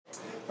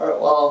All right,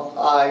 well,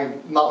 I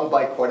mountain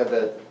bike quite a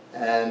bit,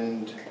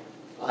 and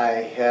I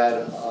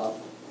had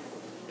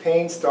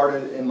pain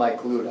started in my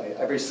glute.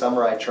 Every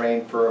summer I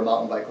trained for a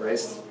mountain bike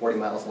race, 40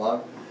 miles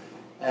long,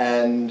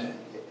 and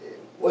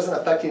it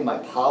wasn't affecting my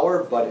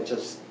power, but it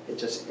just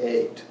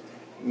ached.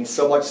 I mean,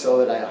 so much so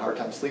that I had a hard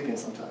time sleeping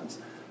sometimes.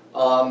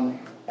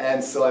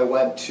 And so I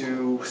went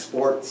to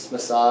sports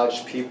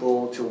massage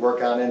people to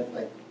work on it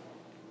like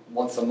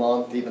once a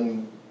month,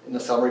 even in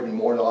the summer, even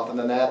more often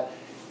than that.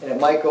 And it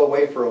might go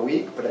away for a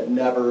week, but it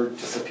never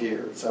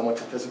disappeared. So I went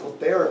to physical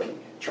therapy,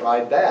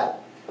 tried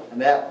that,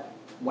 and that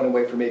went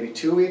away for maybe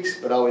 2 weeks,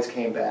 but always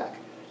came back.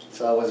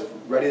 So I was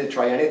ready to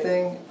try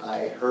anything.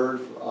 I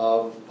heard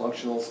of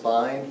functional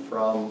spine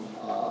from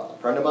a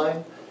friend of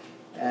mine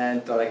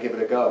and thought I'd give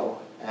it a go.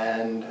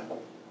 And a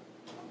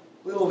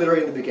little leery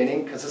in the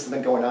beginning because this has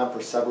been going on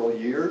for several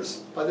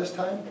years by this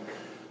time,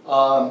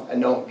 and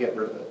no one could get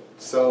rid of it.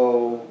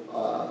 So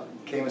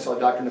came and saw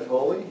Dr.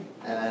 Napoli,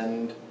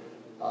 and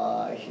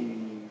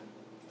he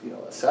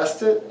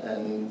assessed it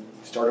and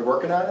started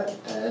working on it,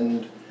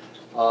 and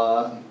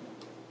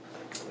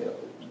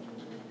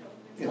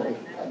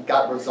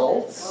got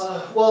results.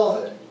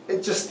 Well,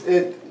 it just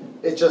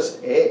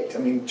ached. I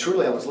mean,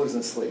 truly, I was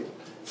losing sleep.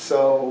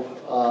 So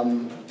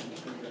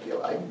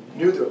I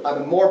knew that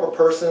I'm more of a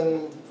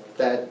person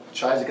that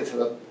tries to get to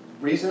the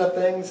reason of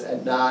things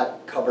and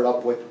not covered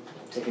up with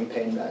taking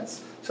pain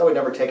meds. So I would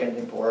never take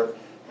anything for it,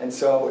 and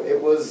so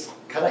it was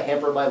kind of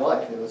hampered my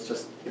life. It was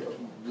just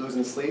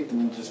losing sleep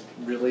and just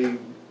really,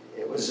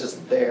 it was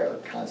just there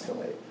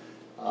constantly.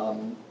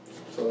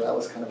 So that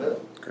was kind of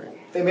it.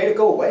 Great. They made it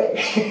go away.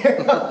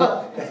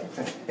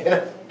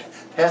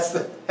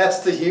 That's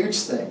the huge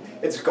thing.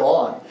 It's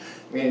gone.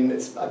 I mean,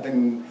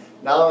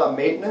 now I'm on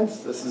maintenance.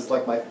 This is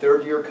like my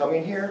 3rd year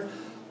coming here.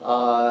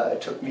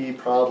 It took me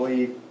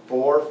probably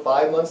 4 or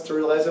 5 months to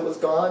realize it was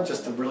gone,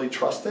 just to really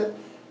trust it.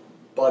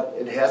 But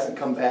it hasn't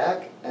come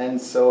back, and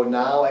so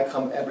now I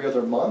come every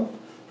other month.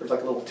 There's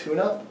like a little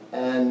tune-up,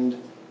 and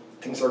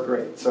things are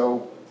great.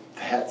 So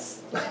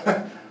that's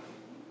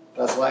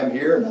that's why I'm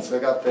here, and that's why I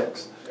got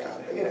fixed.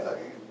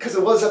 Because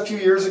it was a few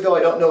years ago.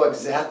 I don't know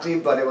exactly,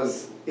 but it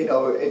was.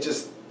 It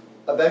just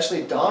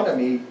eventually dawned on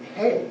me,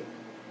 hey,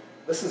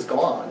 this is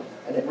gone,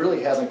 and it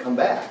really hasn't come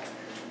back.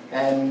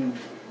 And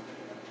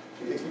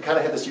you kind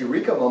of had this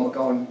eureka moment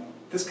going,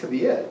 this could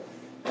be it.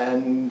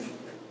 And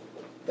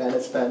then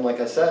it's been, like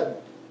I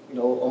said,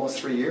 almost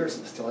 3 years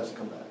and it still hasn't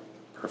come back.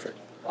 Perfect.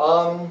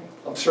 I'm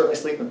certainly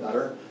sleeping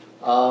better.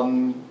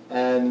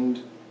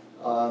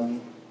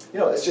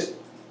 It's just,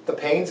 the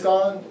pain's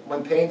gone.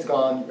 When pain's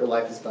gone, your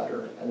life is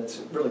better. And it's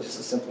really just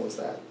as simple as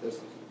that.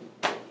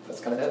 That's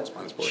kind of it.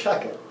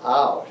 Check it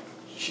out.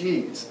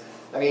 Jeez.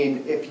 I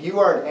mean, if you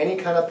are in any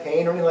kind of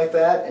pain or anything like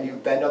that, and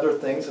you've been other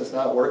things that's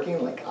not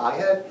working like I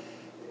had,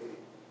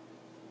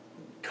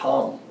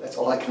 come. That's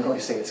all I can really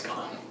say is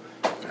come.